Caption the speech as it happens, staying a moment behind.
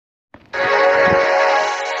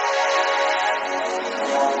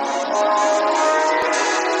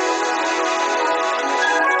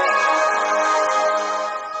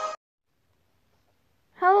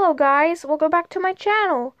guys, welcome back to my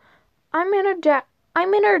channel. I'm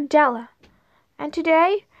Della, and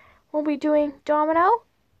today we'll be doing domino.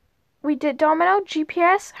 We did domino,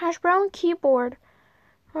 GPS, hash brown, keyboard.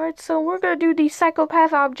 Alright, so we're gonna do the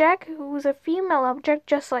psychopath object, who's a female object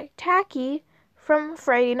just like Tacky from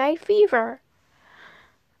Friday Night Fever.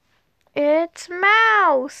 It's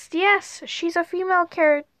Mouse! Yes, she's a female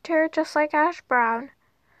character just like Ash Brown.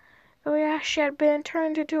 Oh yeah, she had been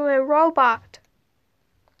turned into a robot.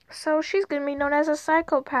 So she's gonna be known as a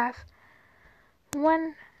psychopath.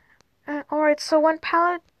 Alright, so when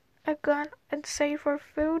Pallet a gun and saved for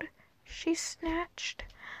food, she snatched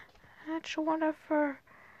one of her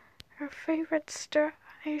favorite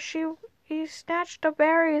he snatched the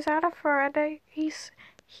berries out of her and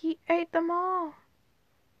he ate them all.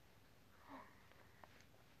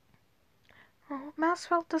 Oh, Mouse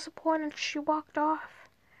felt disappointed. She walked off.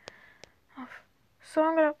 So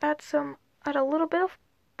I'm gonna add a little bit of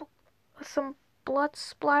some blood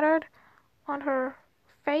splattered on her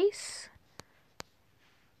face.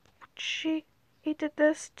 He did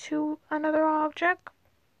this to another object.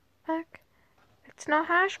 It's not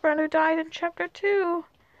Hash Brown who died in chapter 2.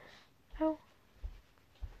 Oh.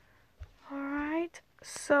 Alright,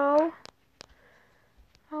 so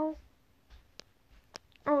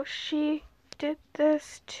she did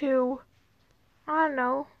this to, I don't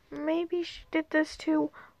know, maybe she did this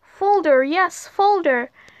to Folder. Yes,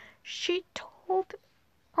 Folder. She told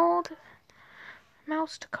old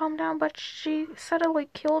Mouse to calm down, but she suddenly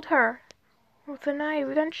killed her with a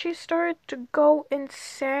knife. Then she started to go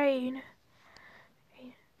insane.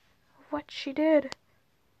 What she did.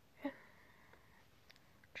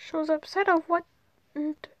 She was upset of what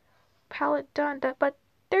Pallet done. But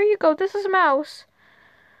there you go. This is Mouse.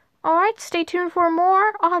 Alright, stay tuned for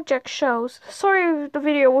more object shows. Sorry the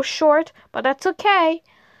video was short, but that's okay.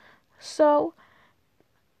 So,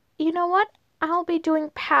 you know what? I'll be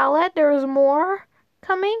doing Pallet. There's more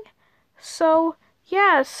coming. So,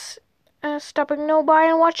 yes. Stopping no by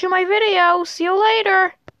and watching my video. See you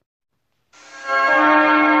later.